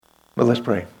Well, let's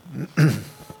pray.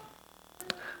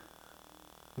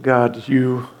 God,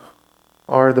 you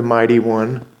are the mighty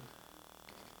one.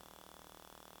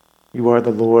 You are the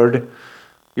Lord.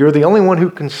 You're the only one who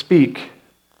can speak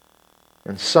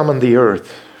and summon the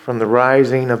earth from the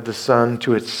rising of the sun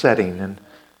to its setting. And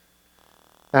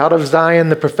out of Zion,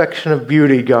 the perfection of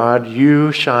beauty, God,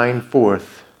 you shine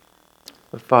forth.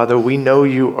 But Father, we know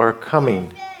you are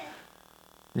coming.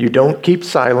 You don't keep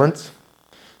silence.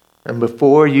 And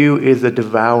before you is a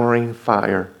devouring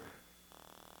fire.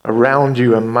 Around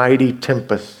you a mighty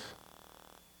tempest.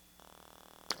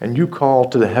 And you call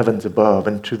to the heavens above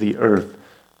and to the earth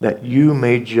that you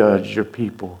may judge your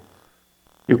people.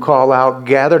 You call out,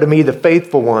 gather to me the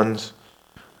faithful ones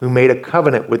who made a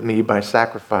covenant with me by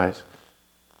sacrifice.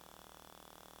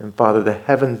 And Father, the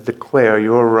heavens declare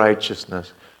your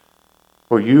righteousness.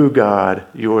 For you, God,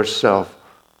 yourself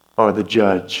are the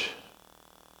judge.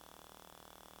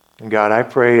 And God, I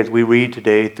pray as we read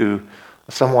today through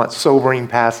a somewhat sobering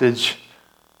passage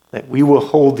that we will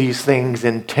hold these things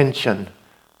in tension.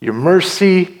 Your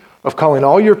mercy of calling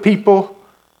all your people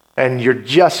and your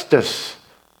justice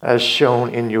as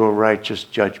shown in your righteous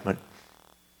judgment.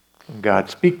 And God,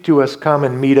 speak to us, come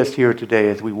and meet us here today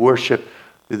as we worship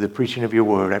through the preaching of your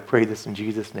word. I pray this in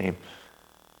Jesus' name.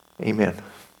 Amen.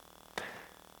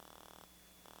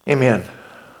 Amen.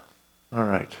 All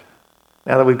right.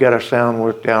 Now that we've got our sound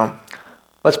worked out,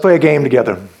 let's play a game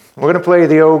together. We're going to play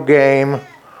the old game,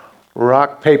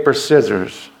 rock, paper,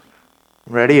 scissors.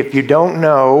 Ready? If you don't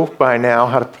know by now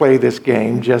how to play this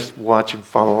game, just watch and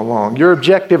follow along. Your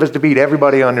objective is to beat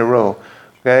everybody on your row.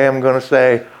 Okay, I'm going to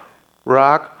say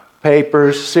rock,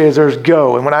 paper, scissors,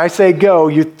 go. And when I say go,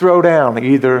 you throw down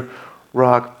either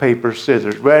rock, paper,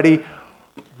 scissors. Ready?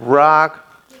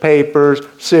 Rock, paper,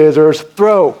 scissors,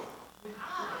 throw.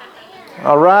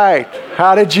 All right.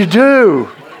 How did you do?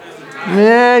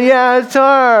 Yeah, it's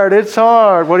hard. It's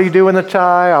hard. What do you do in the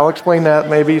tie? I'll explain that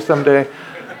maybe someday.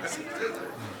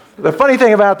 The funny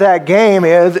thing about that game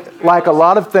is, like a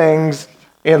lot of things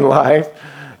in life,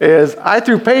 is I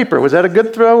threw paper. Was that a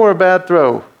good throw or a bad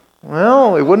throw?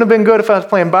 Well, it wouldn't have been good if I was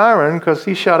playing Byron because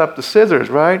he shot up the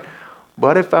scissors, right?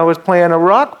 But if I was playing a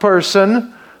rock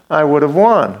person, I would have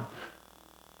won.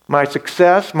 My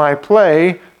success, my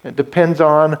play, it depends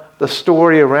on the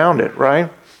story around it,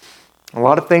 right? A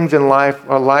lot of things in life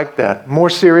are like that. More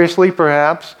seriously,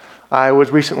 perhaps, I was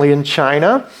recently in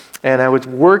China, and I was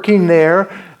working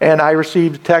there, and I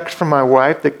received a text from my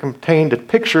wife that contained a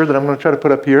picture that I'm going to try to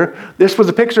put up here. This was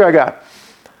the picture I got.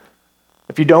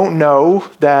 If you don't know,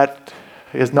 that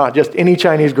is not just any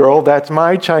Chinese girl, that's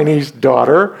my Chinese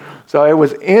daughter. So I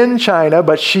was in China,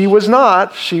 but she was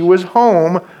not. She was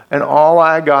home, and all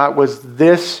I got was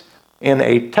this in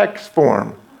a text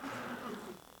form.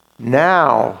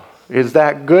 Now, is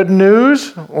that good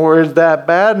news or is that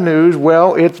bad news?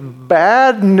 Well, it's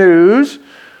bad news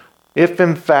if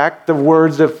in fact the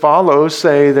words that follow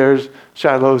say there's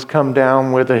Shiloh's come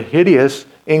down with a hideous,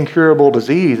 incurable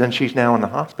disease and she's now in the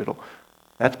hospital.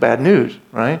 That's bad news,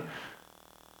 right?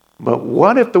 But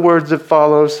what if the words that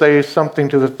follow say something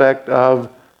to the effect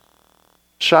of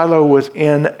Shiloh was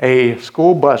in a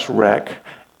school bus wreck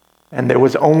and there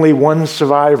was only one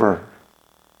survivor?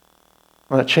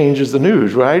 Well, that changes the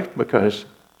news, right? Because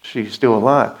she's still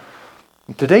alive.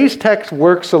 Today's text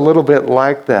works a little bit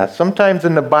like that. Sometimes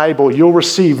in the Bible, you'll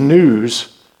receive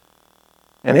news,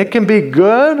 and it can be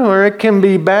good or it can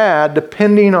be bad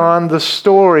depending on the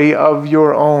story of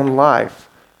your own life.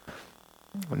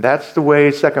 And that's the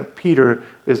way 2 Peter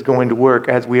is going to work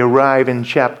as we arrive in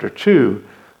chapter 2.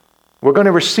 We're going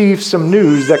to receive some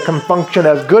news that can function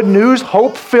as good news,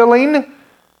 hope-filling,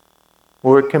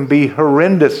 or it can be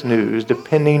horrendous news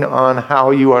depending on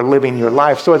how you are living your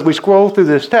life. So as we scroll through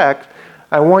this text,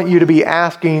 I want you to be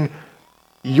asking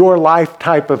your life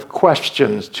type of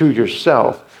questions to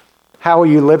yourself. How are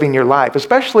you living your life?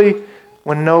 Especially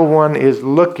when no one is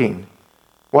looking.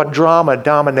 What drama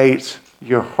dominates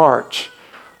your heart?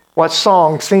 What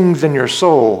song sings in your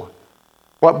soul?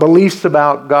 What beliefs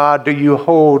about God do you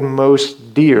hold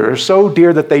most dear? So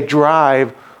dear that they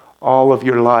drive all of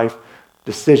your life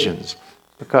decisions.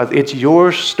 Because it's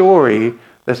your story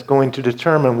that's going to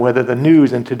determine whether the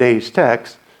news in today's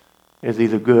text is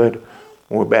either good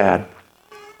or bad.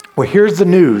 Well, here's the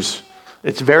news.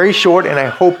 It's very short, and I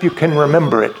hope you can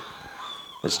remember it.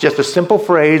 It's just a simple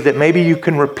phrase that maybe you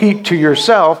can repeat to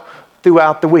yourself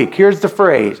throughout the week. Here's the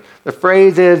phrase. The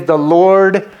phrase is, the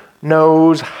Lord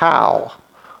knows how.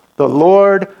 The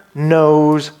Lord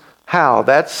knows how.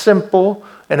 That's simple,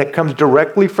 and it comes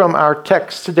directly from our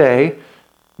text today.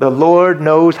 The Lord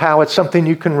knows how. It's something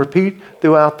you can repeat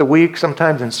throughout the week.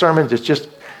 Sometimes in sermons, it's just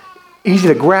easy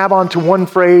to grab onto one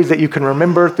phrase that you can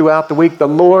remember throughout the week. The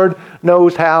Lord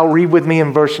knows how. Read with me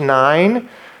in verse 9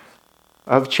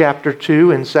 of chapter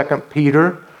 2 in 2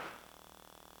 Peter,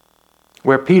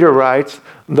 where Peter writes,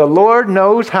 "The Lord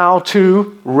knows how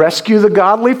to rescue the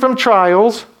godly from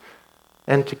trials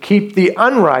and to keep the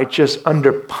unrighteous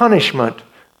under punishment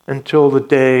until the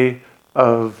day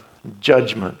of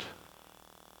judgment."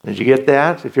 Did you get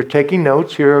that? If you're taking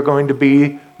notes, here are going to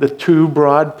be the two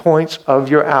broad points of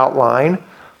your outline.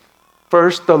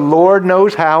 First, the Lord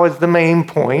knows how is the main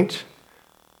point.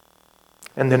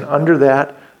 And then under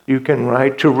that, you can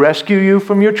write to rescue you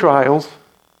from your trials.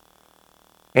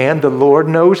 And the Lord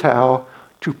knows how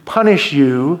to punish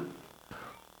you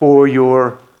for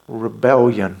your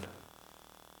rebellion.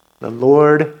 The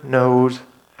Lord knows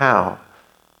how.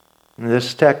 And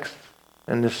this text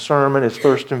and this sermon is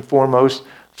first and foremost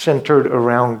centered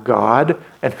around God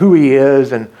and who He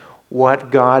is and what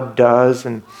God does.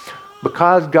 And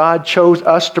because God chose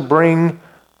us to bring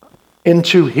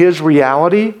into His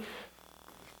reality,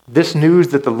 this news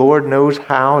that the Lord knows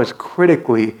how is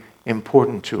critically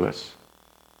important to us.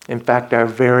 In fact, our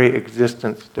very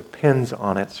existence depends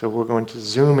on it. So we're going to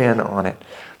zoom in on it.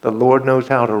 The Lord knows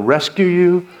how to rescue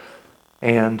you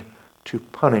and to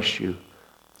punish you.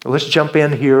 So let's jump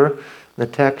in here in the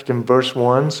text in verse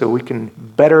 1 so we can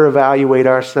better evaluate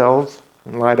ourselves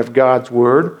in light of God's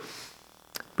Word.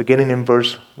 Beginning in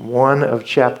verse 1 of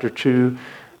chapter 2,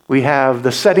 we have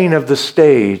the setting of the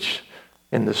stage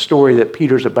in the story that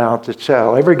Peter's about to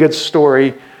tell. Every good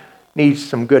story needs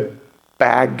some good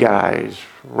bad guys,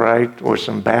 right? Or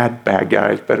some bad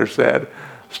guys, better said.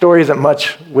 Story isn't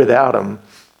much without them.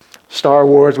 Star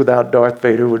Wars without Darth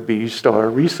Vader would be Star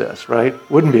Recess, right?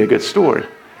 Wouldn't be a good story.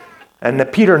 And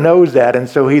Peter knows that, and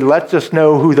so he lets us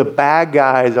know who the bad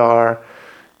guys are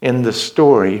in the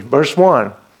story. Verse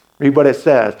 1, read what it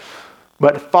says.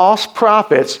 "But false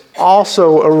prophets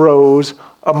also arose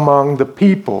among the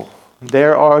people."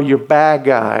 There are your bad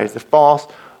guys, the false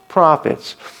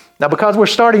prophets. Now, because we're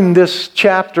starting this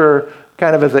chapter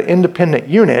kind of as an independent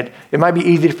unit, it might be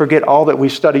easy to forget all that we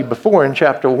studied before in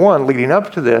chapter 1 leading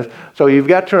up to this. So you've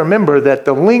got to remember that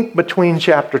the link between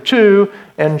chapter 2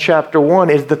 and chapter 1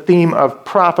 is the theme of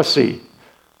prophecy.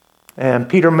 And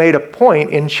Peter made a point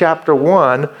in chapter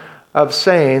 1 of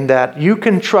saying that you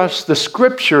can trust the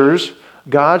Scriptures,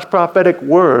 God's prophetic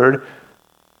word,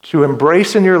 to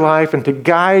embrace in your life and to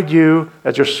guide you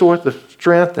as your source of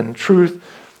strength and truth,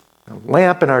 a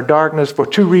lamp in our darkness, for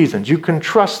two reasons. You can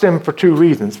trust them for two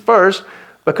reasons. First,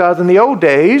 because in the old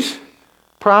days,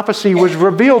 prophecy was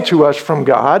revealed to us from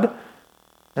God.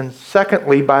 And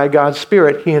secondly, by God's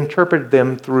Spirit, He interpreted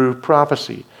them through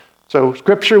prophecy. So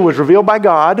Scripture was revealed by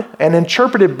God and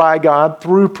interpreted by God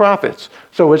through prophets.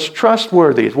 So it's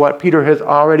trustworthy, is what Peter has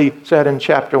already said in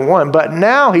chapter 1. But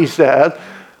now he says,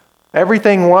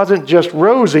 everything wasn't just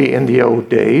rosy in the old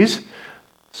days.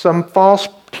 Some false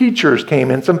teachers came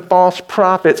in, some false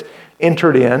prophets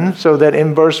entered in, so that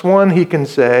in verse 1 he can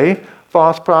say,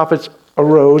 false prophets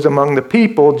arose among the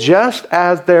people, just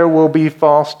as there will be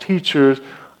false teachers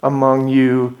among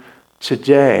you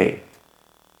today.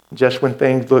 Just when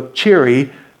things look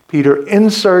cheery, Peter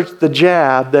inserts the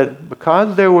jab that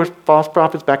because there were false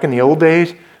prophets back in the old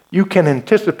days, you can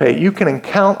anticipate, you can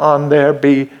count on there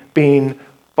being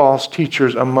false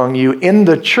teachers among you in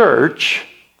the church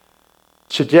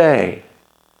today.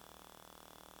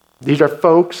 These are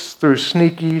folks through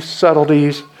sneaky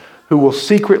subtleties who will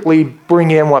secretly bring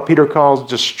in what Peter calls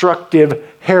destructive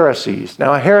heresies.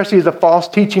 Now, a heresy is a false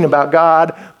teaching about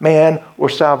God, man, or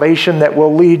salvation that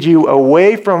will lead you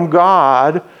away from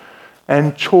God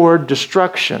and toward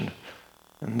destruction.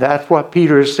 And that's what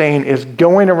Peter is saying is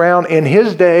going around in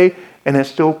his day, and it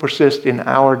still persists in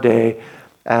our day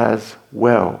as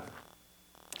well.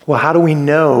 Well, how do we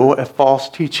know a false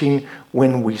teaching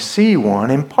when we see one?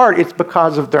 In part, it's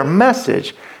because of their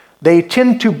message. They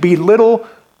tend to belittle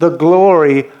the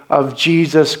glory of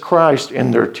Jesus Christ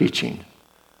in their teaching,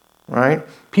 right?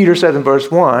 Peter says in verse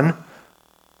 1,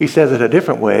 he says it a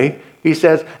different way. He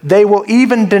says, they will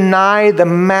even deny the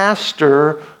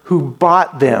master who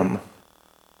bought them,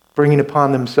 bringing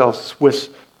upon themselves swift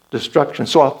destruction.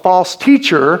 So a false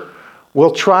teacher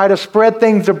will try to spread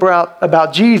things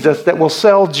about Jesus that will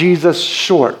sell Jesus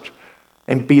short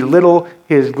and belittle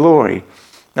his glory.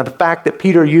 Now, the fact that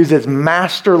Peter uses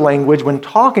master language when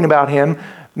talking about him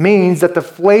means that the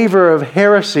flavor of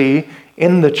heresy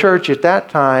in the church at that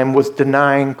time was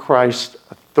denying Christ's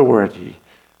authority,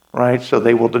 right? So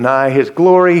they will deny his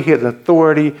glory, his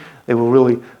authority. They will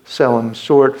really sell him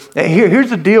short. Now, here's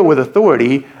the deal with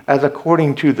authority, as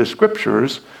according to the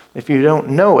Scriptures. If you don't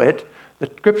know it, the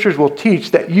scriptures will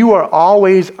teach that you are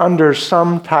always under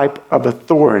some type of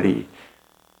authority,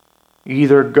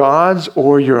 either God's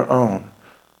or your own.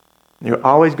 You're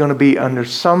always going to be under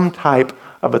some type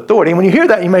of authority. And when you hear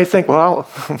that, you may think, well,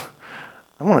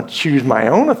 I want to choose my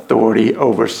own authority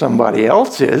over somebody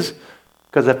else's,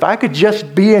 because if I could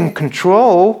just be in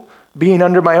control, being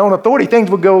under my own authority, things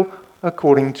would go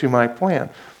according to my plan.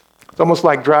 It's almost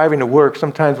like driving to work.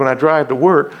 Sometimes when I drive to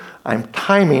work, I'm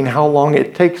timing how long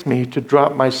it takes me to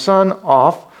drop my son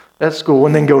off at school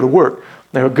and then go to work.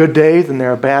 There are good days and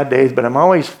there are bad days, but I'm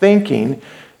always thinking,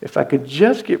 if I could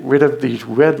just get rid of these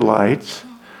red lights,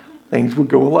 things would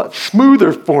go a lot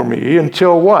smoother for me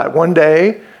until what? One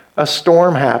day, a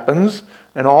storm happens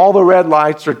and all the red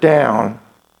lights are down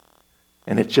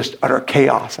and it's just utter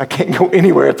chaos. I can't go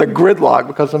anywhere. It's a gridlock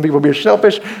because some people are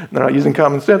selfish. They're not using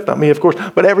common sense, not me, of course,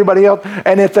 but everybody else.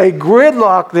 And it's a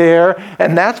gridlock there,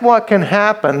 and that's what can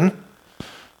happen.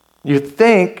 You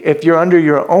think if you're under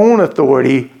your own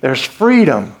authority, there's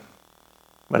freedom.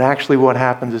 But actually what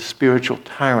happens is spiritual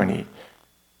tyranny.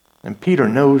 And Peter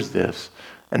knows this.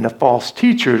 And the false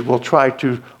teachers will try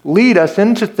to lead us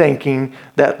into thinking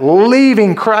that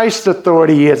leaving Christ's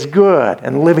authority is good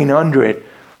and living under it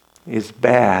is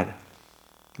bad.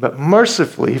 But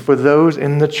mercifully for those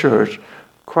in the church,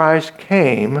 Christ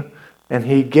came and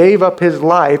he gave up his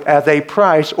life as a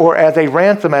price or as a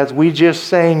ransom, as we just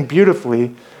sang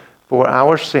beautifully, for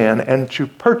our sin and to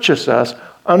purchase us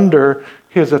under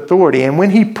his authority. And when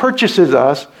he purchases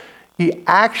us, he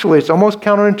actually, it's almost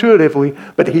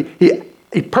counterintuitively, but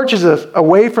he purchases us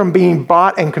away from being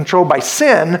bought and controlled by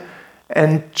sin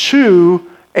and to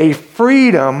a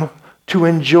freedom to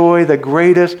enjoy the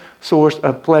greatest source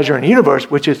of pleasure in the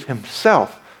universe, which is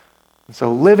himself. And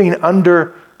so living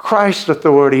under Christ's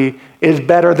authority is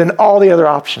better than all the other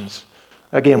options.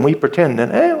 Again, we pretend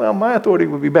that, my authority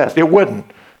would be best. It wouldn't.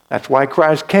 That's why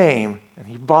Christ came and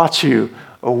he bought you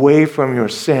away from your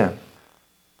sin.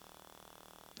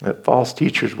 But false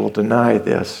teachers will deny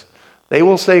this. They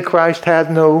will say Christ has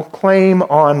no claim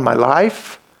on my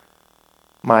life,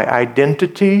 my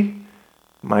identity,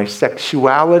 my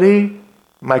sexuality,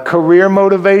 my career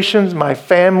motivations, my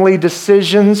family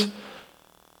decisions,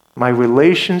 my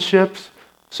relationships.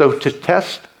 So to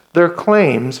test their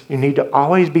claims, you need to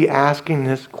always be asking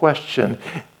this question: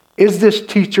 is this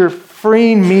teacher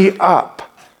freeing me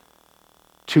up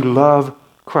to love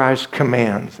Christ's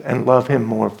commands and love him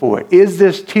more for it? Is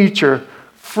this teacher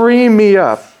freeing me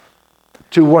up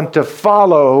to want to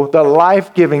follow the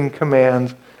life-giving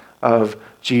commands of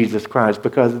Jesus Christ?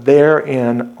 Because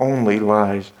therein only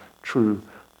lies true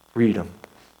freedom.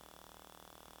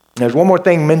 There's one more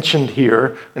thing mentioned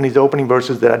here in these opening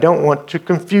verses that I don't want to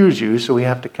confuse you, so we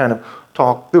have to kind of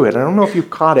talk through it. I don't know if you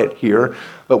caught it here,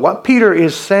 but what Peter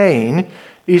is saying,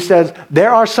 he says,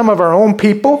 there are some of our own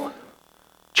people,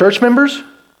 church members,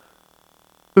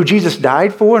 who Jesus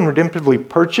died for and redemptively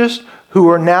purchased, who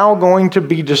are now going to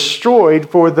be destroyed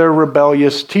for their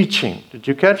rebellious teaching. Did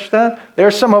you catch that? There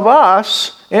are some of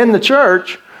us in the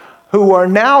church who are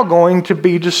now going to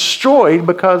be destroyed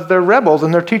because they're rebels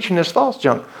and they're teaching this false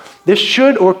junk. This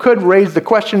should or could raise the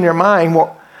question in your mind,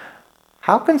 well,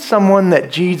 how can someone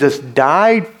that Jesus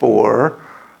died for,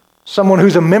 someone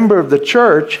who's a member of the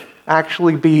church,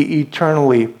 actually be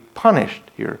eternally punished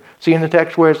here? See in the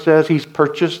text where it says he's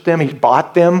purchased them, he's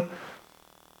bought them.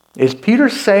 Is Peter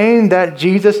saying that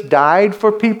Jesus died for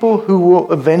people who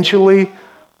will eventually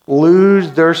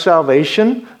lose their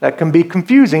salvation? That can be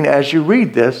confusing as you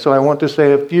read this, so I want to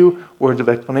say a few words of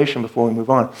explanation before we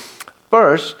move on.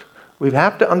 First, we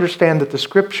have to understand that the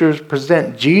scriptures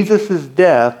present Jesus'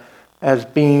 death as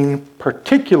being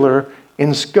particular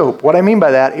in scope. What I mean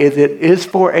by that is it is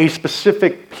for a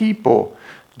specific people.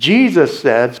 Jesus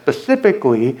said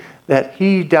specifically that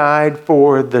he died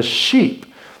for the sheep.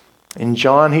 In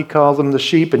John, he calls them the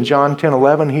sheep. In John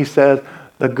 10:11, he says,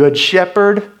 the good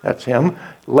shepherd, that's him,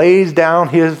 lays down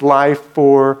his life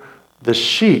for the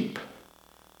sheep.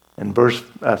 And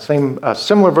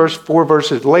similar verse, 4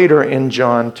 verses later in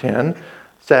John 10,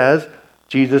 says,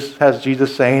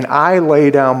 Jesus saying, I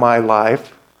lay down my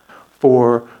life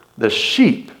for the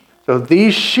sheep. So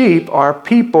these sheep are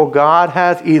people God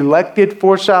has elected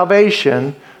for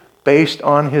salvation based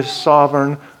on his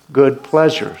sovereign good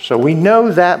pleasure. So we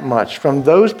know that much from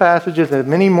those passages and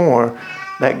many more,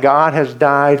 that God has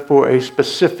died for a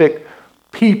specific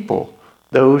people,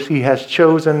 those he has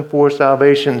chosen for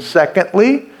salvation.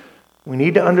 Secondly, we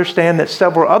need to understand that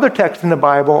several other texts in the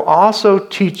Bible also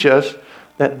teach us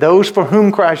that those for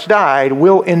whom Christ died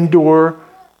will endure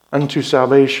unto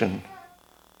salvation.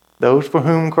 Those for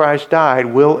whom Christ died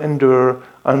will endure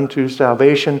unto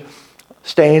salvation.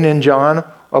 Staying in John,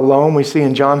 alone. We see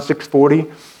in John 6:40,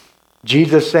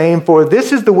 Jesus saying, "For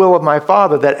this is the will of my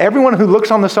Father, that everyone who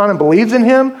looks on the Son and believes in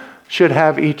him should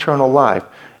have eternal life.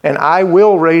 And I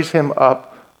will raise him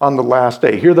up on the last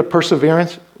day." Hear the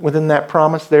perseverance within that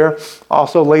promise there.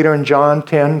 Also later in John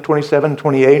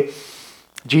 10:27-28,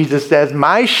 Jesus says,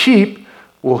 "My sheep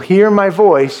will hear my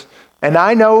voice, and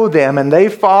I know them, and they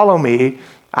follow me.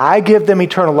 I give them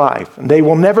eternal life, and they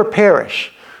will never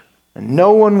perish, and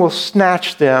no one will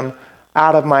snatch them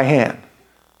out of my hand."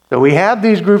 So we have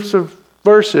these groups of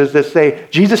verses that say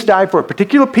Jesus died for a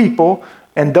particular people,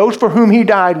 and those for whom he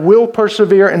died will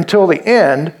persevere until the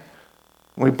end.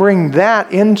 We bring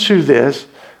that into this.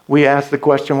 We ask the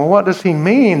question, well, what does he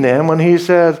mean then when he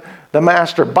says the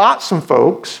master bought some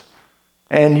folks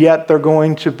and yet they're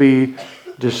going to be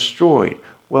destroyed?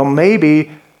 Well,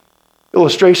 maybe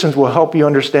illustrations will help you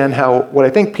understand how what I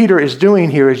think Peter is doing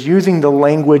here is using the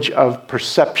language of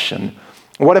perception.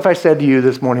 What if I said to you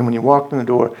this morning when you walked in the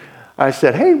door, I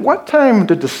said, "Hey, what time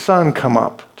did the sun come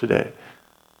up today?"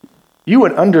 You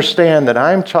would understand that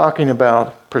I'm talking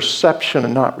about perception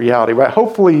and not reality, right?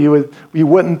 Hopefully you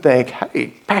wouldn't think,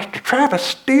 "Hey, Pastor Travis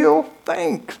still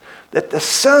thinks that the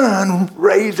sun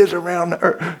raises around the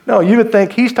earth." No, you would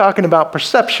think he's talking about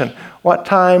perception. What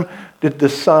time did the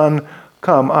sun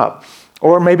come up?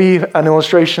 Or maybe an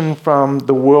illustration from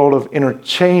the world of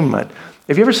entertainment.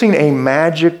 Have you ever seen a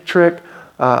magic trick?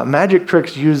 Magic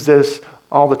tricks use this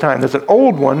all the time. There's an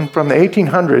old one from the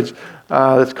 1800s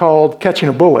that's called Catching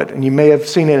a Bullet. And you may have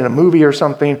seen it in a movie or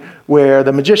something where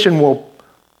the magician will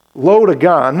load a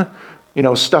gun,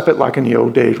 stuff it like in the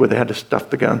old days where they had to stuff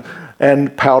the gun,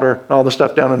 and powder and all the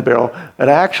stuff down in the barrel. And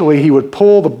actually he would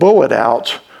pull the bullet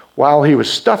out while he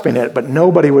was stuffing it, but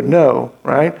nobody would know,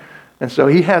 right? And so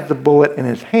he had the bullet in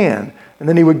his hand. And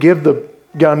then he would give the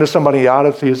gun to somebody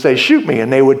else. He would say, "Shoot me."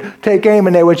 And they would take aim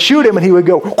and they would shoot him and he would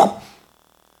go,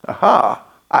 "Aha,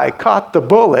 I caught the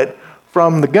bullet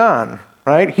from the gun,"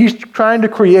 right? He's trying to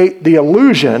create the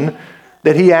illusion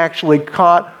that he actually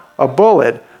caught a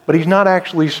bullet, but he's not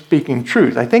actually speaking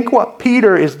truth. I think what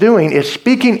Peter is doing is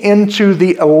speaking into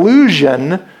the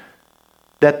illusion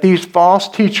that these false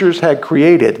teachers had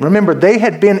created. Remember, they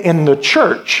had been in the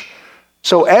church,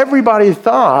 so everybody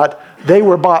thought they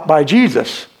were bought by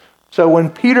Jesus. So when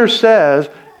Peter says,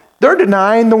 they're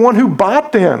denying the one who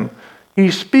bought them,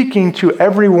 he's speaking to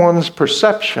everyone's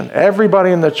perception.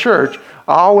 Everybody in the church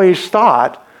always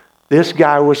thought this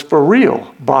guy was for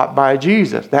real, bought by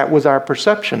Jesus. That was our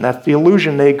perception. That's the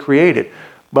illusion they created.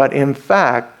 But in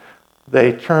fact,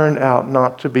 they turned out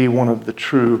not to be one of the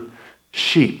true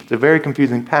sheep. It's a very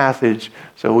confusing passage,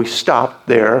 so we stopped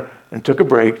there and took a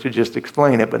break to just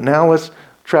explain it. But now let's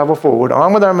travel forward.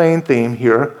 On with our main theme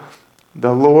here.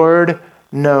 The Lord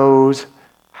knows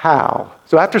how.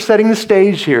 So after setting the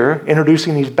stage here,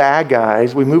 introducing these bad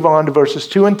guys, we move on to verses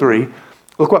 2 and 3.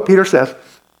 Look what Peter says.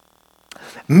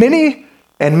 Many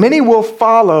will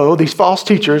follow, these false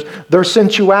teachers, their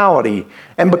sensuality.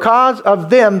 And because of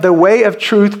them, the way of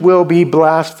truth will be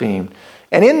blasphemed.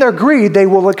 And in their greed, they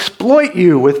will exploit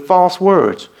you with false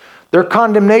words. Their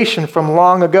condemnation from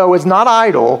long ago is not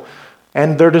idle,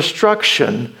 and their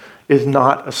destruction is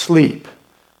not asleep.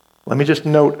 Let me just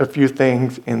note a few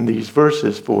things in these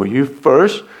verses for you.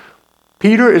 First,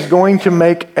 Peter is going to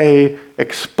make an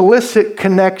explicit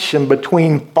connection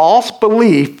between false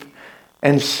belief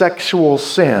and sexual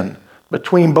sin,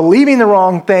 between believing the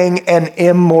wrong thing and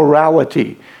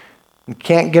immorality. You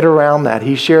can't get around that.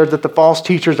 He shared that the false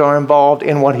teachers are involved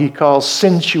in what he calls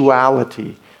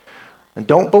sensuality. And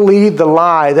don't believe the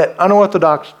lie that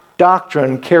unorthodox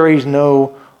doctrine carries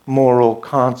no moral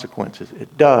consequences.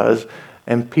 It does,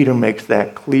 and Peter makes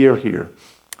that clear here.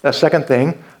 The second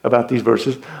thing about these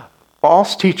verses,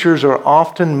 false teachers are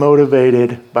often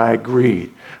motivated by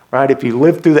greed, right? If you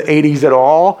lived through the 80s at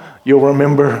all, you'll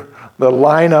remember the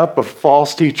lineup of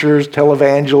false teachers,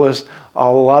 televangelists. A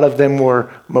lot of them were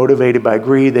motivated by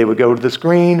greed. They would go to the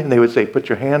screen and they would say, "Put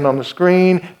your hand on the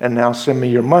screen and now send me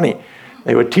your money."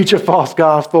 They would teach a false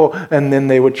gospel and then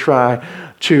they would try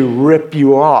to rip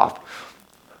you off.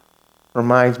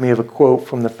 Reminds me of a quote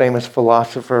from the famous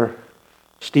philosopher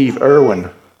Steve Irwin,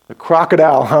 the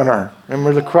crocodile hunter.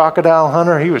 Remember the crocodile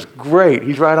hunter? He was great.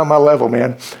 He's right on my level,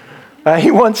 man.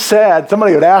 He once said,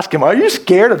 somebody would ask him, "Are you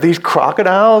scared of these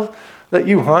crocodiles that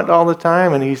you hunt all the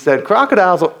time?" And he said,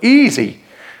 "Crocodiles are easy.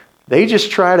 They just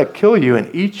try to kill you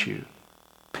and eat you.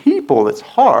 People, it's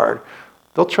hard.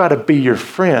 They'll try to be your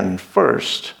friend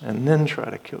first and then try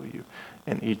to kill you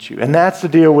and eat you." And that's the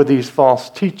deal with these false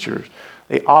teachers.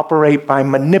 They operate by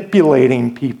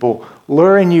manipulating people,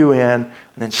 luring you in, and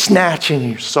then snatching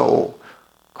your soul.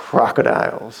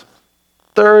 Crocodiles.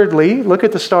 Thirdly, look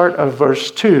at the start of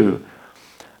verse 2.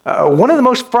 One of the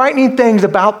most frightening things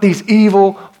about these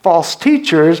evil false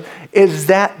teachers is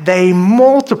that they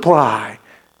multiply.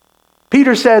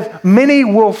 Peter says, many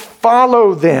will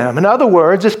follow them. In other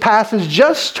words, this passage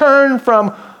just turned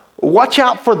from watch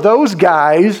out for those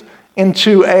guys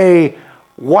into a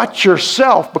watch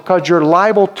yourself because you're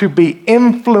liable to be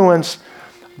influenced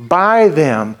by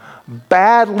them.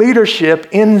 Bad leadership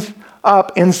ends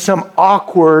up in some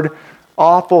awkward,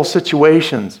 awful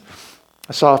situations.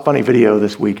 I saw a funny video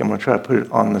this week. I'm going to try to put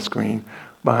it on the screen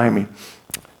behind me.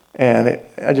 And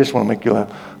I just want to make you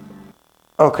laugh.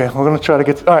 Okay, we're going to try to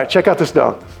get... All right, check out this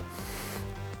dog.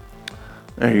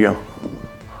 There you go.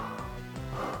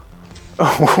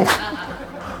 Oh,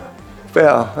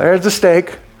 well, there's the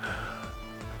steak.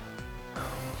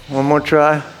 One more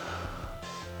try.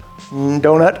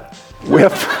 Donut.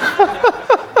 Whip.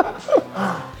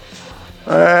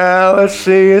 Let's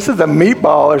see. This is a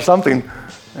meatball or something.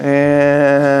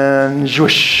 And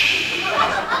zhoosh.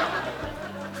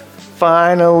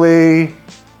 Finally,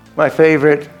 my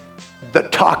favorite, the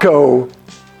taco.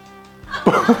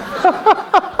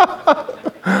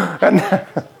 And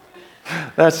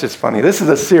that's just funny. This is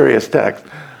a serious text,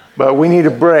 but we need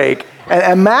a break.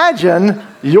 And imagine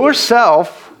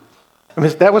yourself, I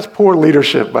mean, that was poor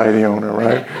leadership by the owner,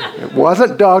 right? It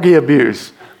wasn't doggy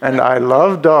abuse. And I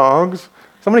love dogs.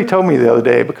 Somebody told me the other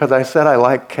day, because I said I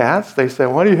like cats, they said,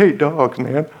 why do you hate dogs,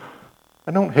 man?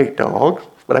 I don't hate dogs,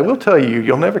 but I will tell you,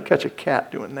 you'll never catch a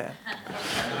cat doing that.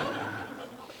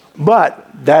 But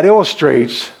that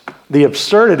illustrates the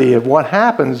absurdity of what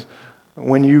happens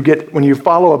when you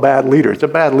follow a bad leader. It's a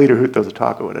bad leader who throws a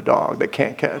taco at a dog that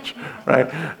can't catch, right?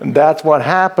 And that's what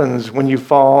happens when you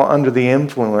fall under the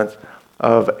influence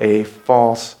of a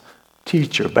false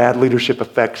teacher. Bad leadership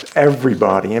affects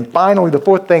everybody. And finally, the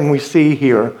fourth thing we see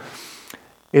here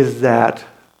is that,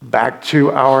 back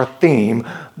to our theme,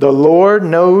 the Lord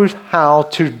knows how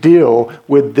to deal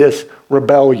with this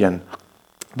rebellion.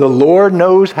 The Lord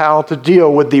knows how to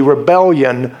deal with the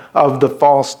rebellion of the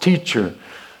false teacher.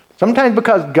 Sometimes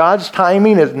because God's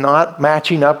timing is not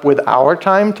matching up with our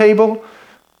timetable,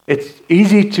 it's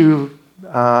easy to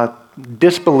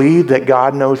disbelieve that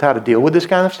God knows how to deal with this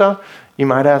kind of stuff. You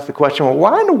might ask the question, well,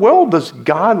 why in the world does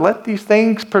God let these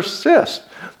things persist?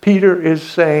 Peter is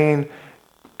saying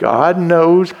God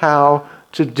knows how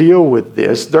to deal with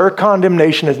this. Their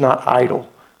condemnation is not idle.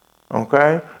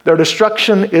 Okay? Their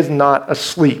destruction is not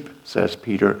asleep, says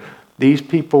Peter. These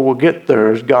people will get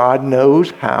theirs. God knows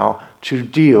how to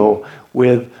deal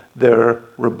with their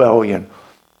rebellion.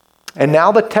 And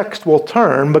now the text will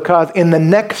turn, because in the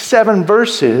next 7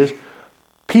 verses,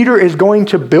 Peter is going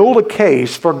to build a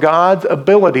case for God's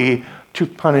ability to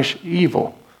punish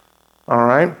evil. All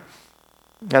right?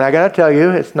 And I got to tell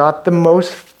you, it's not the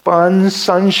most fun,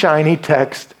 sunshiny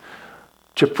text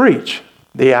to preach.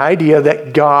 The idea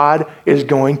that God is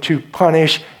going to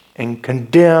punish and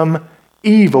condemn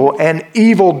evil and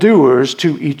evildoers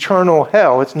to eternal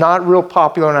hell. It's not real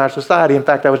popular in our society. In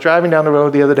fact, I was driving down the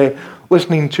road the other day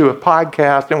listening to a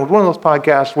podcast, and it was one of those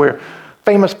podcasts where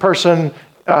famous person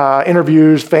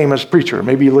interviews famous preacher.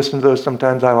 Maybe you listen to those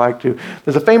sometimes. I like to.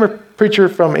 There's a famous preacher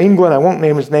from England. I won't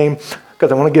name his name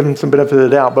because I want to give him some benefit of the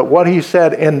doubt. But what he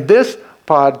said in this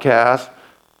podcast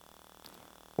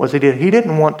was he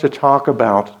didn't want to talk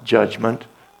about judgment,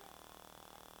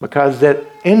 because that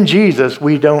in Jesus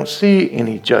we don't see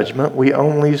any judgment. We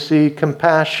only see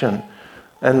compassion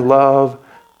and love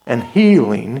and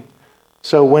healing.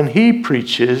 So when he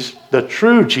preaches the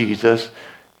true Jesus,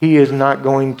 he is not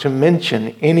going to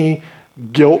mention any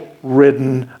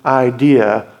guilt-ridden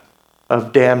idea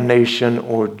of damnation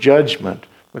or judgment,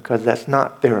 because that's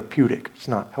not therapeutic. It's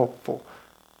not helpful.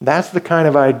 That's the kind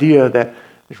of idea that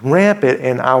is rampant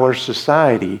in our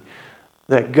society,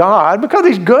 that God, because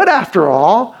he's good after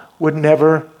all, would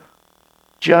never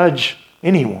judge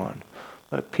anyone.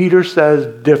 But Peter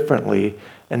says differently,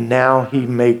 and now he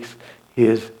makes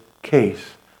his case.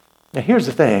 Now here's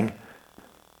the thing.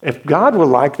 If God were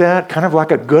like that, kind of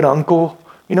like a good uncle,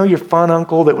 you know, your fun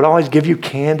uncle that would always give you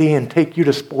candy and take you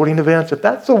to sporting events, if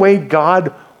that's the way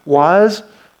God was,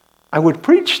 I would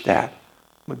preach that.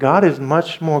 But God is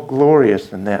much more glorious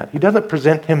than that. He doesn't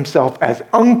present himself as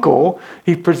uncle.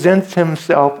 He presents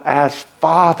himself as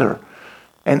Father.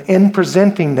 And in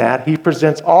presenting that, he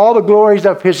presents all the glories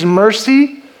of his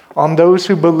mercy on those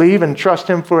who believe and trust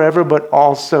him forever, but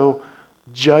also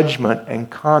judgment and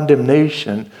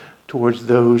condemnation towards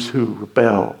those who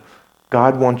rebel.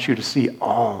 God wants you to see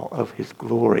all of his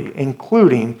glory,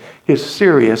 including his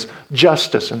serious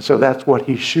justice. And so that's what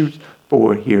he shoots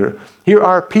for here. Here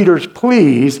are Peter's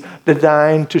pleas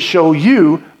designed to show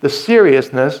you the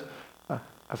seriousness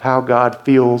of how God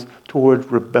feels towards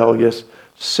rebellious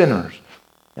sinners.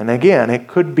 And again, it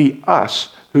could be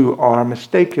us who are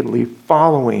mistakenly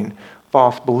following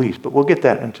false beliefs, but we'll get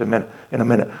that in a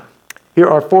minute. Here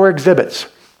are 4 exhibits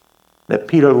that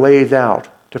Peter lays out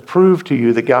to prove to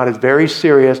you that God is very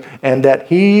serious and that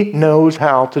he knows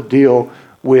how to deal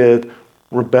with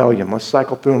rebellion. Let's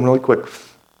cycle through them really quick.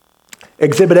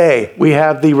 Exhibit A, we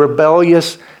have the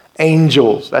rebellious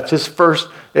angels. That's his first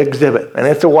exhibit, and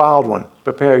it's a wild one.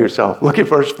 Prepare yourself. Look at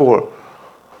verse 4.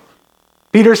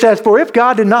 Peter says, "For if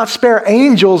God did not spare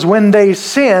angels when they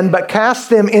sinned, but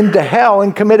cast them into hell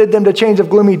and committed them to chains of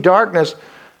gloomy darkness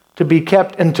to be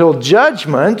kept until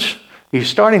judgment," he's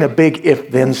starting a big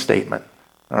if-then statement.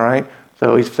 All right?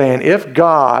 So he's saying, if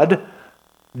God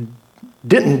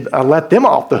didn't let them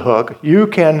off the hook, you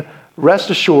can rest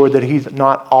assured that he's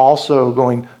not also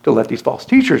going to let these false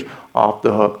teachers off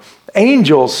the hook.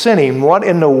 Angels sinning, what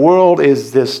in the world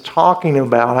is this talking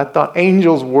about? I thought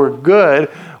angels were good.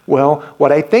 Well,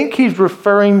 what I think he's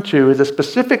referring to is a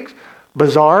specific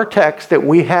bizarre text that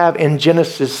we have in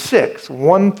Genesis 6,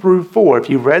 1 through 4. If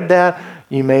you read that,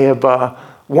 you may have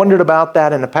wondered about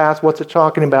that in the past. What's it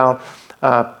talking about?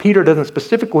 Peter doesn't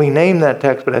specifically name that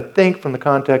text, but I think from the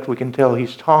context we can tell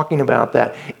he's talking about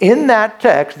that. In that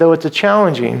text, though it's a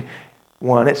challenging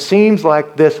one, it seems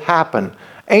like this happened.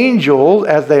 Angels,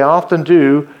 as they often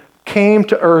do, came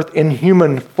to earth in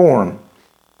human form.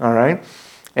 All right?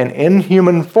 And in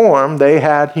human form, they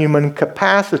had human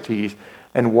capacities.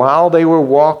 And while they were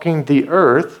walking the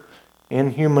earth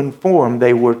in human form,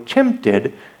 they were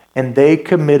tempted and they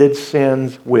committed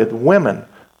sins with women,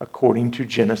 according to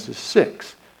Genesis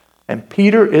 6. And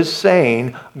Peter is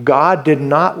saying God did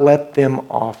not let them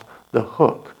off the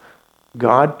hook.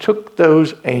 God took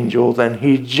those angels and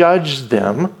he judged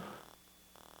them.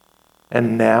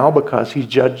 And now, because he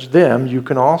judged them, you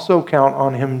can also count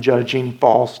on him judging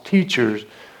false teachers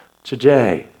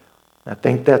today. I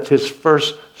think that's his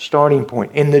first starting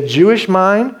point. In the Jewish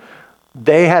mind,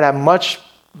 they had a much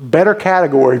better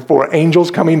category for angels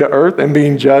coming to earth and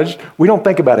being judged. We don't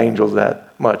think about angels that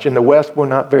much. In the West, we're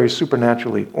not very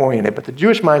supernaturally oriented, but the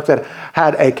Jewish mindset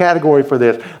had a category for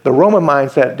this. The Roman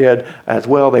mindset did as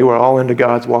well. They were all into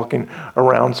gods walking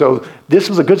around. So this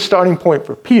was a good starting point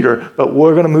for Peter, but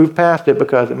we're going to move past it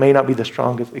because it may not be the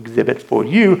strongest exhibit for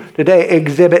you today.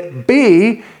 Exhibit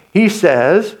B, he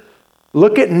says,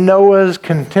 look at Noah's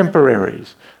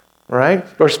contemporaries. Right?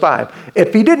 Verse 5.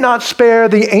 If he did not spare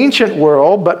the ancient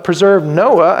world, but preserved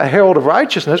Noah, a herald of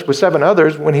righteousness, with 7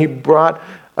 others, when he brought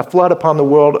a flood upon the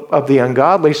world of the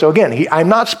ungodly. So again, I'm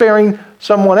not sparing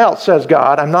someone else, says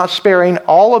God. I'm not sparing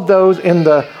all of those in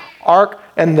the ark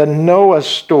and the Noah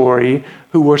story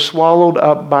who were swallowed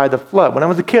up by the flood. When I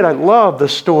was a kid, I loved the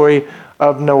story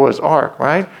of Noah's ark,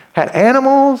 right? Had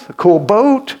animals, a cool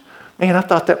boat. Man, I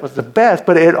thought that was the best.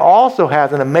 But it also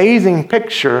has an amazing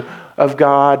picture of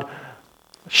God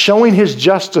showing his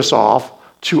justice off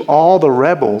to all the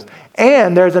rebels.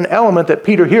 And there's an element that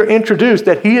Peter here introduced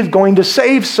that he is going to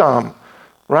save some,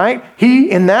 right? He,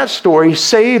 in that story,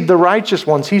 saved the righteous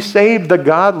ones. He saved the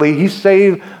godly. He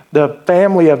saved the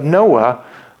family of Noah.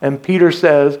 And Peter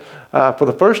says, for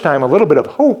the first time, a little bit of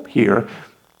hope here.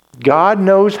 God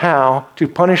knows how to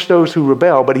punish those who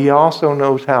rebel, but he also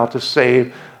knows how to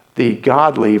save the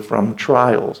godly from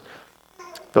trials.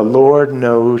 The Lord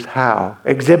knows how.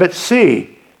 Exhibit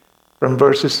C, from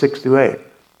verses 6 to 8.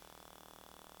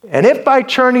 And if by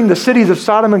turning the cities of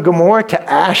Sodom and Gomorrah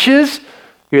to ashes,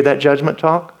 hear that judgment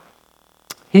talk,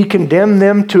 he condemned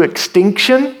them to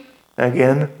extinction,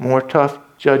 again, more tough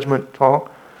judgment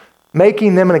talk,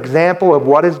 making them an example of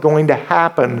what is going to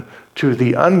happen to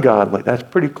the ungodly. That's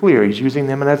pretty clear. He's using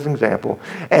them as an example.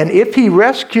 And if he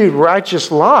rescued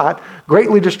righteous Lot,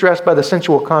 greatly distressed by the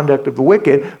sensual conduct of the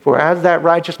wicked, for as that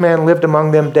righteous man lived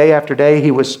among them day after day, he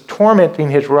was tormenting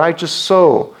his righteous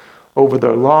soul over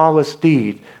their lawless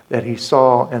deed that he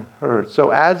saw and heard.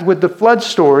 So as with the flood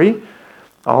story,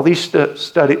 all these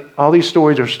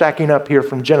stories are stacking up here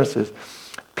from Genesis.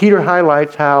 Peter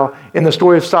highlights how in the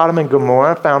story of Sodom and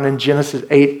Gomorrah, found in Genesis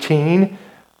 18,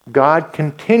 God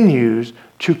continues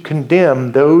to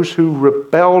condemn those who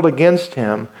rebelled against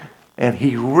him, and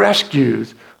he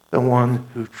rescues the one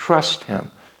who trusts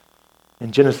him.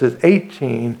 In Genesis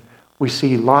 18, we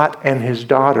see Lot and his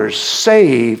daughters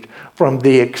saved from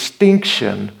the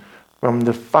extinction, from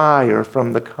the fire,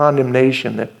 from the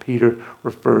condemnation that Peter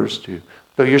refers to.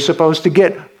 So you're supposed to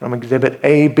get from exhibit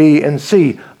A, B, and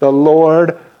C, the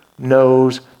Lord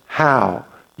knows how.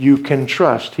 You can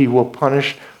trust he will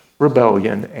punish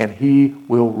rebellion and he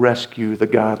will rescue the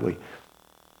godly.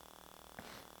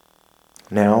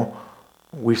 Now,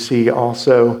 we see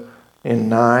also in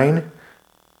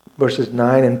verses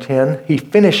 9 and 10, he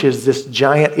finishes this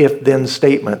giant if-then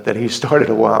statement that he started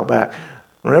a while back.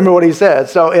 Remember what he said.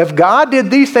 So if God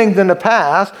did these things in the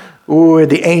past, with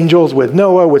the angels, with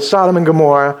Noah, with Sodom and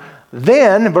Gomorrah,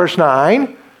 then, verse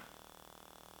 9,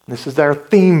 this is our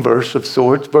theme verse of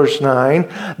sorts, verse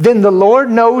 9, then the Lord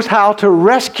knows how to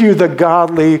rescue the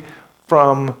godly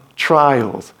from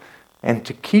trials and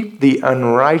to keep the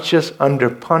unrighteous under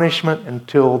punishment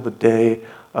until the day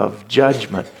of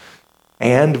judgment.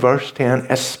 And, verse 10,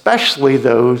 especially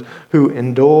those who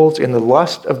indulge in the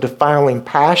lust of defiling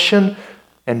passion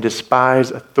and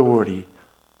despise authority.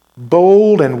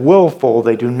 Bold and willful,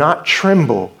 they do not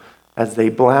tremble as they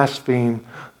blaspheme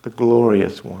the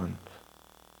glorious one.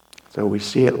 So we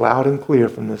see it loud and clear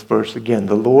from this verse again.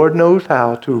 The Lord knows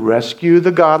how to rescue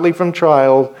the godly from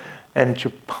trials and to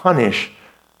punish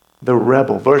the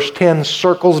rebel. Verse 10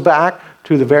 circles back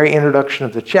to the very introduction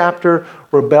of the chapter.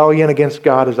 Rebellion against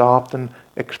God is often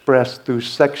expressed through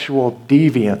sexual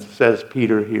deviance, says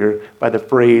Peter here, by the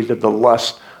phrase of the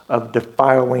lust of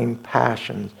defiling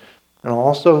passions, and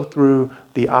also through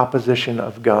the opposition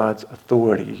of God's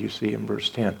authority, you see in verse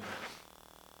 10.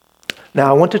 Now,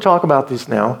 I want to talk about this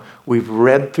now. We've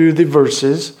read through the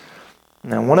verses,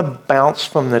 and I want to bounce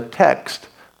from the text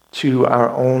to our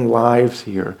own lives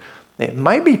here. It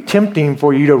might be tempting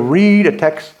for you to read a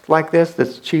text like this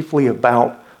that's chiefly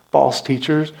about false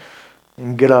teachers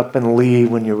and get up and leave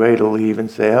when you're ready to leave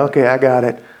and say, okay, I got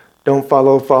it. Don't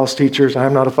follow false teachers.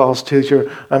 I'm not a false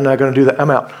teacher. I'm not going to do that.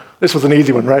 I'm out. This was an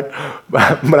easy one, right?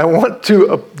 But I want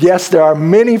to, yes, there are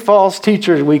many false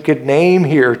teachers we could name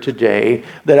here today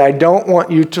that I don't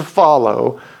want you to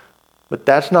follow, but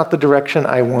that's not the direction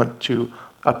I want to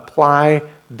apply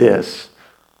this.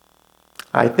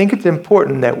 I think it's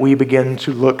important that we begin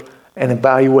to look and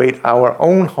evaluate our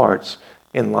own hearts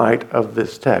in light of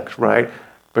this text, right?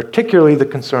 Particularly the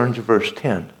concerns of verse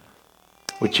 10,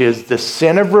 which is the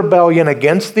sin of rebellion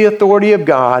against the authority of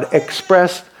God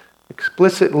expressed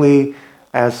explicitly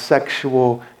as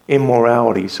sexual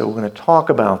immorality. So we're going to talk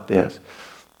about this.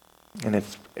 And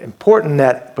it's important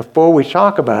that before we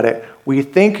talk about it, we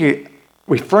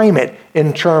frame it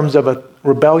in terms of a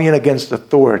rebellion against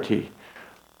authority,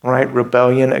 right?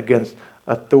 Rebellion against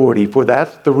authority. For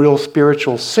that's the real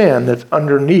spiritual sin that's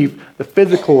underneath the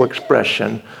physical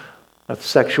expression of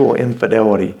sexual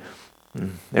infidelity.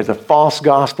 There's a false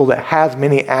gospel that has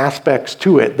many aspects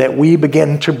to it that we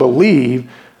begin to believe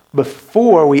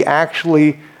before we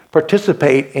actually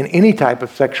participate in any type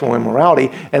of sexual immorality.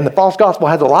 And the false gospel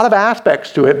has a lot of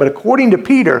aspects to it, but according to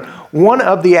Peter, one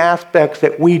of the aspects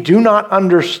that we do not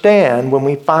understand when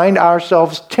we find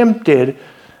ourselves tempted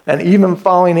and even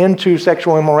falling into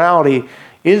sexual immorality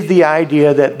is the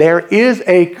idea that there is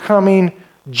a coming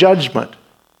judgment.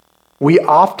 We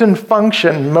often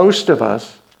function, most of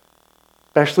us,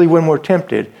 especially when we're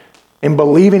tempted, in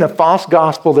believing a false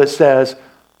gospel that says,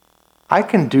 I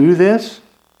can do this,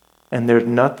 and there's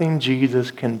nothing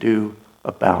Jesus can do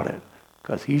about it.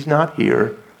 Because he's not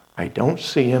here, I don't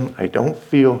see him, I don't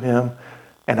feel him,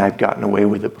 and I've gotten away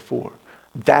with it before.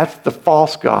 That's the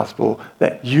false gospel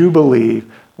that you believe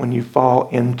when you fall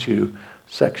into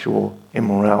sexual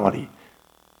immorality.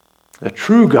 The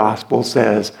true gospel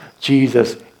says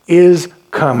Jesus is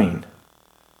coming.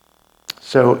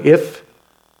 So if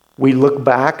we look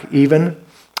back even,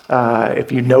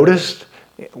 if you noticed,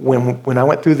 when I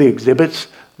went through the exhibits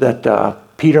that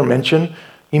Peter mentioned,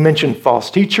 he mentioned false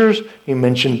teachers, he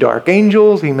mentioned dark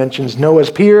angels, he mentions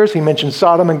Noah's peers, he mentioned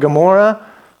Sodom and Gomorrah.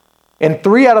 In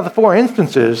 3 out of the 4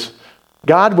 instances,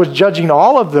 God was judging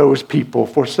all of those people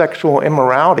for sexual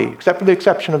immorality, except for the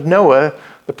exception of Noah.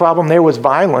 The problem there was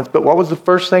violence, but what was the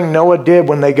first thing Noah did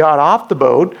when they got off the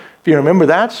boat? If you remember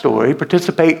that story,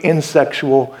 participate in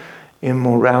sexual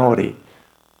immorality.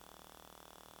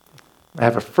 I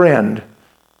have a friend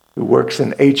who works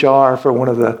in HR for one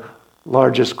of the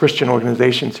largest Christian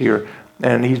organizations here,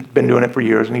 and he's been doing it for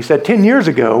years. And he said 10 years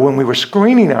ago, when we were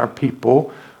screening our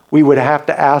people, we would have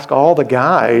to ask all the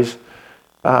guys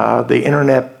the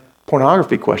internet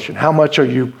pornography question. How much are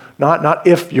you, not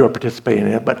if you're participating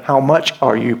in it, but how much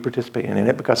are you participating in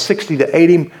it? Because 60 to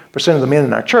 80% of the men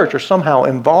in our church are somehow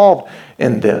involved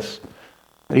in this.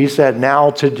 And he said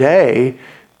now today,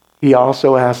 he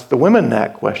also asked the women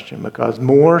that question because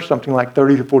something like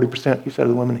 30 to 40%, he said, of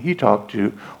the women he talked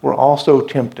to were also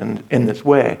tempted in this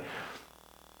way.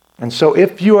 And so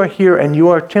if you are here and you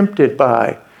are tempted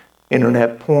by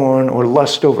internet porn or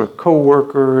lust over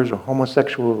coworkers or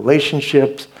homosexual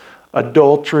relationships,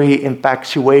 adultery,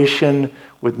 infatuation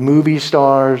with movie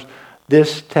stars,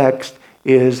 this text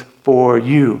is for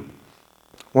you.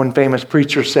 One famous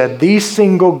preacher said, the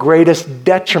single greatest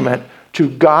detriment to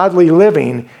godly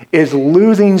living is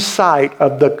losing sight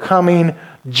of the coming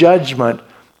judgment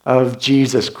of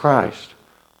Jesus Christ.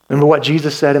 Remember what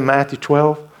Jesus said in Matthew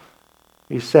 12?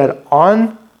 He said,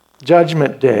 on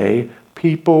Judgment Day,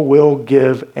 people will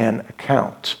give an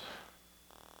account.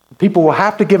 People will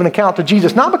have to give an account to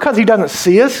Jesus, not because he doesn't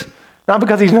see us, not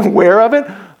because he's not aware of it,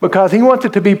 because he wants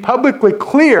it to be publicly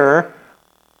clear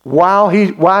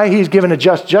why he's given a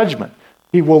just judgment.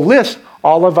 He will list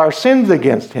all of our sins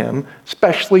against him,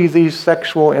 especially these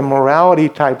sexual immorality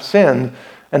type sins,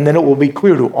 and then it will be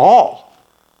clear to all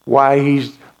why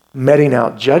he's meting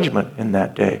out judgment in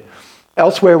that day.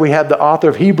 Elsewhere, we have the author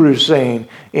of Hebrews saying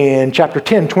in chapter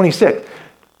 10, 26,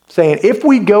 saying, if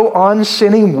we go on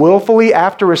sinning willfully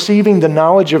after receiving the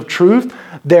knowledge of truth,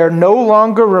 there no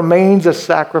longer remains a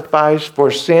sacrifice for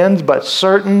sins, but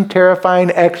certain terrifying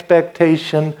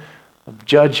expectation of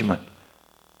judgment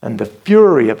and the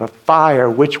fury of a fire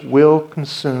which will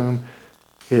consume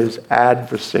his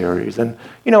adversaries. And,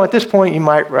 at this point, you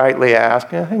might rightly ask,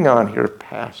 hang on here,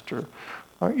 Pastor.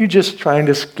 Aren't you just trying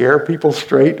to scare people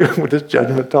straight with this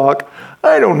judgment talk?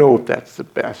 I don't know if that's the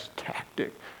best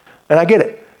tactic. And I get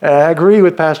it. And I agree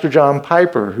with Pastor John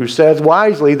Piper, who says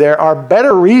wisely, there are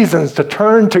better reasons to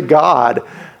turn to God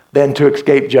than to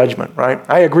escape judgment, right?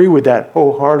 I agree with that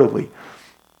wholeheartedly.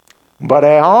 But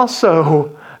I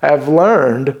also have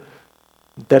learned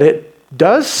that it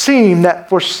does seem that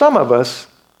for some of us,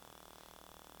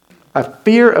 a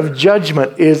fear of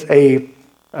judgment is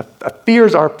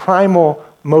fears are primal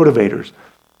motivators.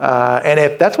 And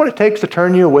if that's what it takes to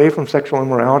turn you away from sexual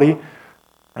immorality,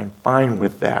 I'm fine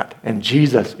with that. And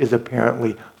Jesus is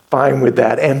apparently fine with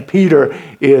that. And Peter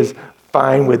is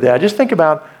fine with that. Just think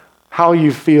about how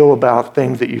you feel about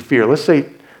things that you fear. Let's say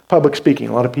public speaking.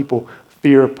 A lot of people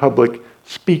fear public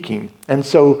speaking. And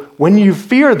so when you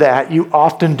fear that, you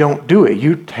often don't do it.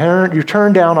 You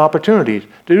turn down opportunities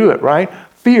to do it, right?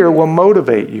 Fear will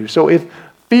motivate you. So if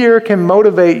fear can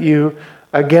motivate you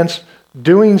against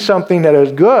doing something that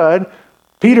is good,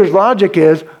 Peter's logic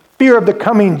is fear of the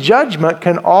coming judgment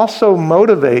can also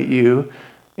motivate you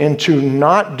into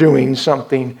not doing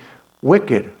something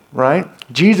wicked, right?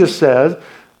 Jesus says,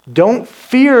 don't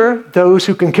fear those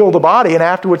who can kill the body and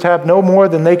afterwards have no more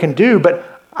than they can do,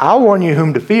 but I'll warn you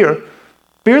whom to fear.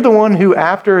 Fear the one who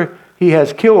after he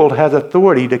has killed has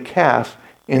authority to cast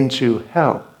into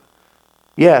hell.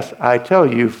 Yes, I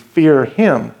tell you, fear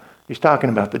him. He's talking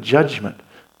about the judgment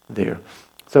there.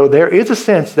 So there is a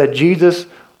sense that Jesus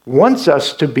wants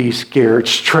us to be scared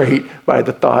straight by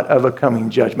the thought of a coming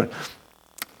judgment.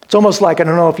 It's almost like, I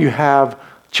don't know if you have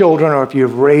children or if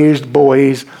you've raised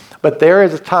boys, but there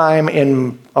is a time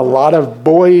in a lot of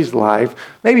boys' life,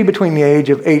 maybe between the age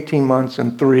of 18 months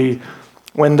and 3,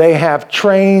 when they have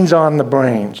trains on the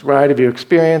brains, right? Have you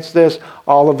experienced this?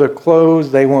 All of their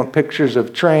clothes, they want pictures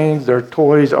of trains. Their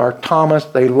toys are Thomas.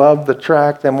 They love the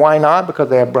tracks. And why not? Because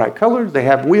they have bright colors. They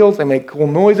have wheels. They make cool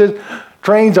noises.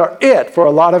 Trains are it for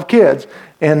a lot of kids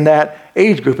in that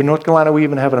age group. In North Carolina, we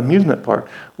even have an amusement park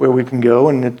where we can go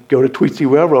and go to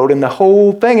Tweetsie Railroad. And the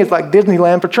whole thing is like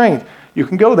Disneyland for trains. You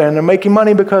can go there and they're making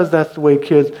money because that's the way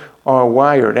kids are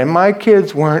wired. And my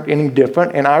kids weren't any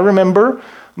different. And I remember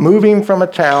moving from a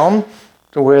town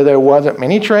to where there wasn't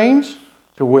many trains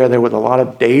to where there was a lot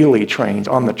of daily trains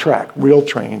on the track, real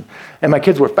trains. And my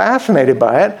kids were fascinated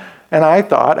by it. And I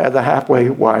thought, as a halfway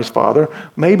wise father,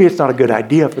 maybe it's not a good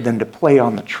idea for them to play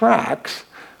on the tracks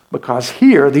because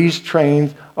here these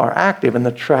trains are active and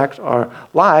the tracks are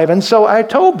live. And so I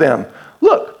told them,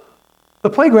 look, the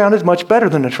playground is much better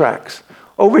than the tracks.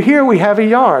 Over here we have a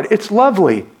yard. It's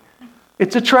lovely.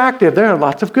 It's attractive. There are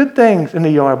lots of good things in the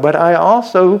yard. But I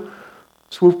also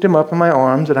swooped him up in my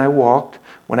arms and I walked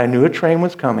when I knew a train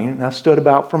was coming. And I stood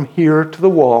about from here to the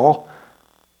wall.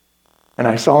 And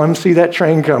I saw him see that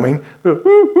train coming.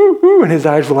 And his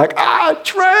eyes were like,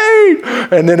 train!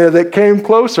 And then as it came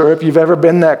closer, if you've ever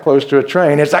been that close to a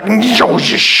train, it's like, and it's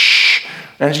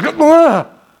like,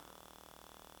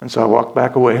 and so I walked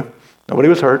back away. Nobody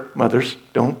was hurt. Mothers,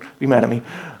 don't be mad at me.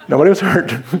 Nobody was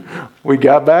hurt. We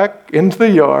got back into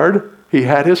the yard. He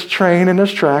had his train and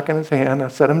his track in his hand. I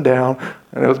set him down,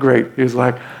 and it was great. He was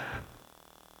like,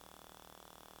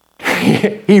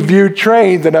 he viewed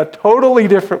trains in a totally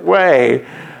different way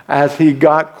as he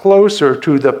got closer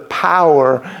to the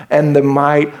power and the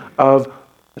might of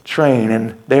the train.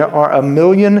 And there are a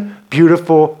million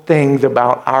beautiful things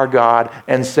about our God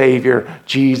and Savior,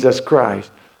 Jesus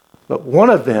Christ. But one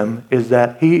of them is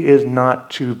that he is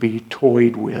not to be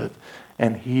toyed with,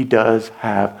 and he does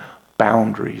have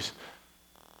boundaries.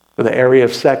 For the area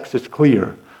of sex, it's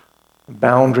clear.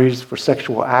 Boundaries for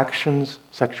sexual actions,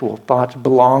 sexual thoughts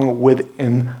belong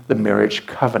within the marriage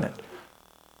covenant.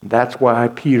 That's why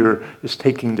Peter is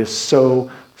taking this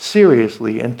so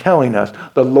seriously and telling us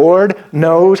the Lord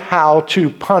knows how to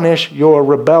punish your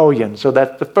rebellion. So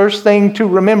that's the first thing to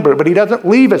remember. But he doesn't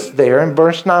leave us there. In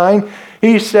verse 9,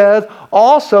 he says,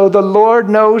 also the Lord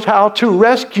knows how to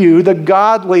rescue the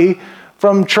godly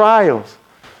from trials.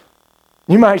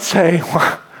 You might say,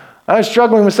 well, I'm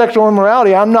struggling with sexual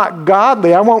immorality. I'm not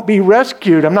godly. I won't be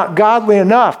rescued. I'm not godly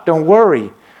enough. Don't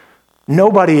worry.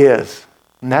 Nobody is.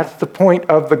 And that's the point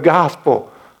of the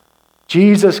gospel.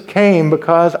 Jesus came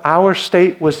because our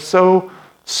state was so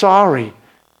sorry.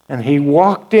 And he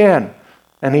walked in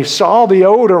and he saw the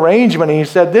old arrangement and he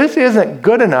said, this isn't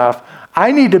good enough.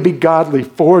 I need to be godly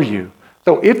for you.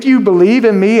 So if you believe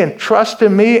in me and trust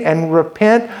in me and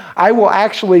repent, I will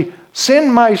actually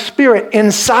send my Spirit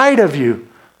inside of you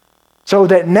so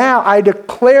that now I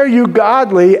declare you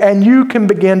godly and you can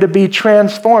begin to be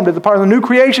transformed as a part of the new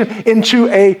creation into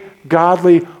a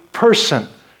godly person.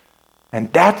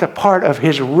 And that's a part of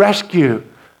his rescue.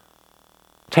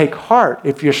 Take heart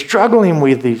if you're struggling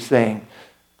with these things.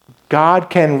 God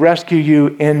can rescue you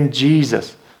in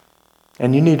Jesus.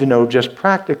 And you need to know just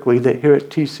practically that here at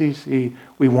TCC,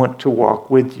 we want to walk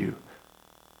with you.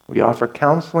 We offer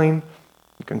counseling.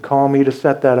 You can call me to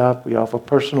set that up. We offer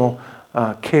personal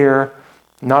care,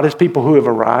 not as people who have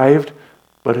arrived,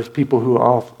 but as people who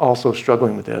are also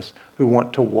struggling with this, who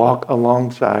want to walk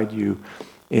alongside you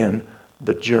in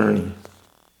the journey.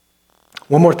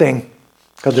 One more thing,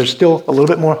 because there's still a little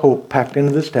bit more hope packed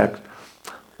into this text.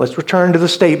 Let's return to the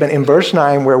statement in verse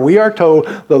 9 where we are told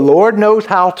the Lord knows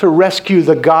how to rescue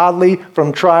the godly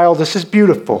from trials. This is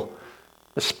beautiful,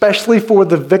 especially for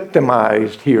the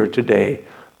victimized here today.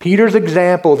 Peter's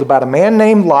example is about a man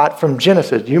named Lot from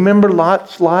Genesis. Do you remember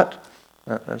Lot?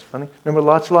 That's funny. Remember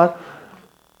Lot?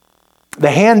 The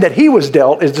hand that he was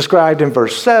dealt is described in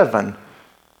verse 7.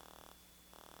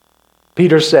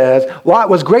 Peter says, Lot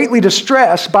was greatly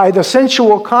distressed by the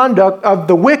sensual conduct of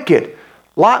the wicked.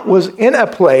 Lot was in a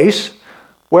place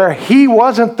where he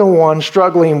wasn't the one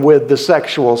struggling with the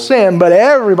sexual sin, but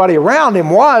everybody around him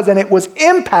was, and it was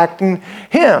impacting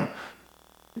him.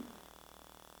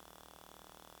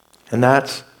 And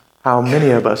that's how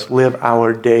many of us live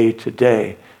our day to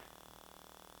day.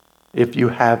 If you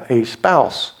have a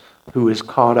spouse who is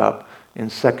caught up in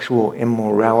sexual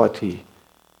immorality,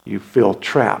 you feel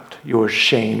trapped. Your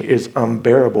shame is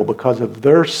unbearable because of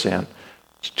their sin.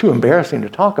 It's too embarrassing to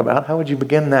talk about. How would you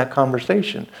begin that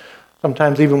conversation?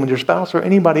 Sometimes even with your spouse or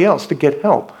anybody else to get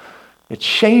help. It's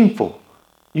shameful.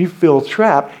 You feel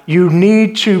trapped. You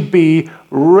need to be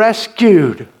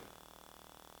rescued.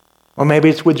 Or maybe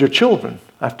it's with your children.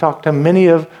 I've talked to many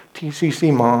of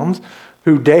TCC moms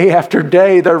who day after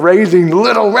day they're raising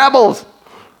little rebels.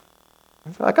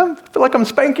 I feel like I'm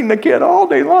spanking the kid all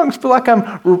day long. I feel like I'm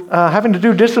having to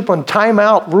do discipline,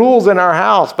 timeout rules in our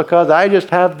house because I just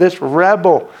have this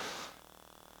rebel.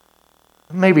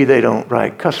 Maybe they don't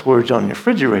write cuss words on the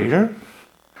refrigerator,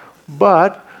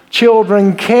 but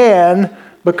children can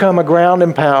become a ground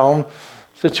and pound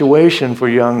situation for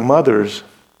young mothers.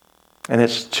 And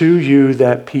it's to you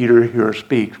that Peter here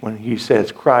speaks when he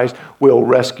says Christ will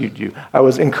rescue you. I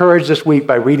was encouraged this week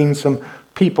by reading some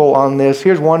people on this.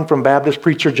 Here's one from Baptist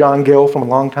preacher John Gill from a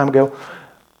long time ago.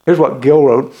 Here's what Gill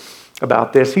wrote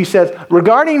about this. He says,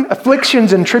 regarding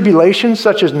afflictions and tribulations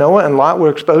such as Noah and Lot were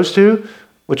exposed to,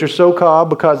 which are so called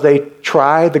because they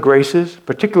try the graces,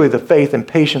 particularly the faith and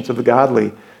patience of the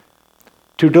godly,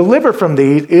 to deliver from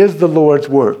these is the Lord's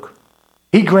work.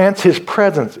 He grants his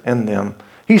presence in them.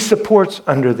 He supports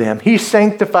under them. He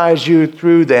sanctifies you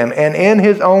through them. And in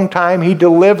his own time, he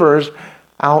delivers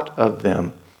out of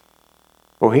them.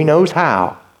 For he knows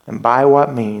how and by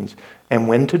what means and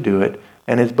when to do it,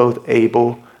 and is both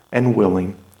able and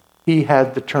willing. He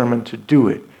has determined to do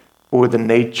it. For the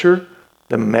nature,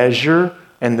 the measure,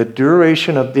 and the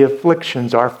duration of the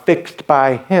afflictions are fixed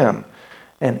by him.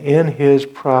 And in his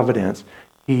providence,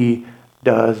 he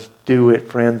does do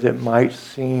it. Friends, it might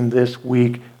seem this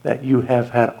week that you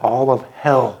have had all of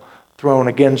hell thrown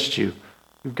against you.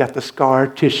 You've got the scar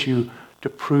tissue to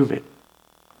prove it.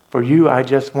 For you, I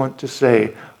just want to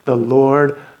say, the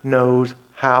Lord knows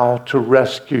how to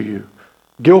rescue you.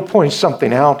 Gill points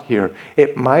something out here.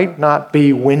 It might not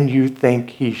be when you think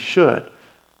he should.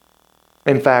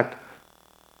 In fact,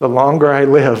 the longer I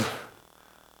live,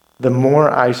 the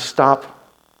more I stop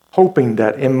hoping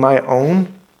that in my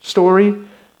own story,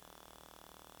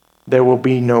 there will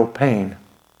be no pain.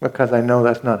 Because I know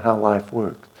that's not how life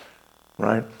works.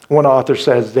 Right? One author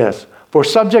says this, for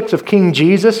subjects of King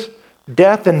Jesus,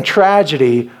 death and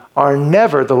tragedy are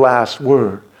never the last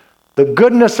word. The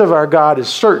goodness of our God is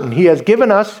certain. He has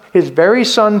given us his very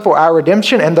Son for our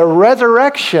redemption, and the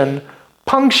resurrection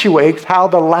punctuates how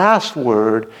the last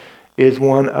word is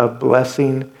one of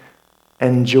blessing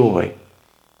and joy.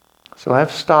 So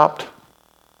I've stopped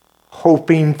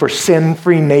hoping for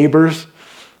sin-free neighbors,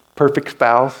 perfect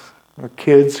spouse, or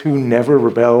kids who never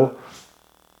rebel.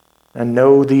 I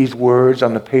know these words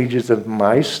on the pages of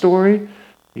my story,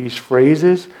 these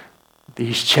phrases,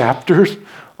 these chapters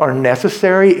are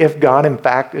necessary if God, in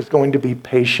fact, is going to be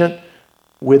patient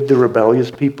with the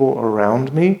rebellious people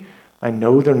around me. I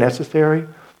know they're necessary,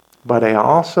 but I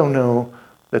also know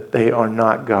that they are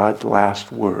not God's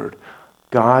last word.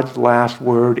 God's last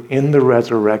word in the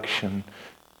resurrection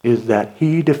is that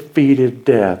he defeated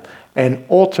death, and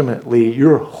ultimately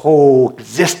your whole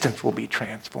existence will be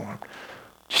transformed.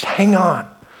 Just hang on.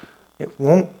 It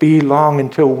won't be long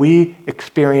until we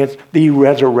experience the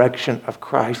resurrection of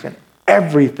Christ, and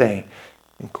everything,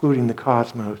 including the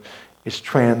cosmos, is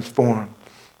transformed.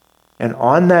 And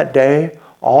on that day,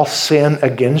 all sin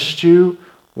against you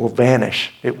will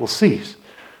vanish. It will cease.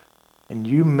 And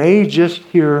you may just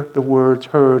hear the words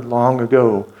heard long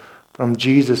ago from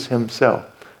Jesus himself.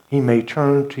 He may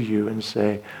turn to you and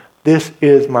say, "This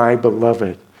is my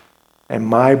beloved, and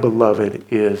my beloved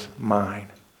is mine."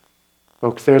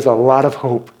 Folks, there's a lot of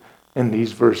hope in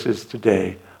these verses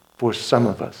today for some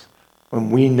of us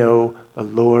when we know the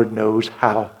Lord knows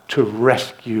how to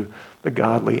rescue the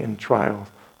godly in trials.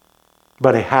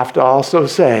 But I have to also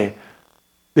say,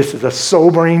 this is a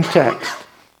sobering text.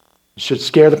 It should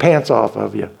scare the pants off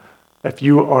of you if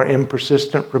you are in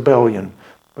persistent rebellion,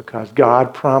 because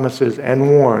God promises and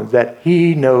warns that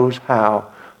he knows how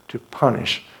to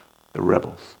punish the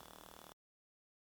rebels.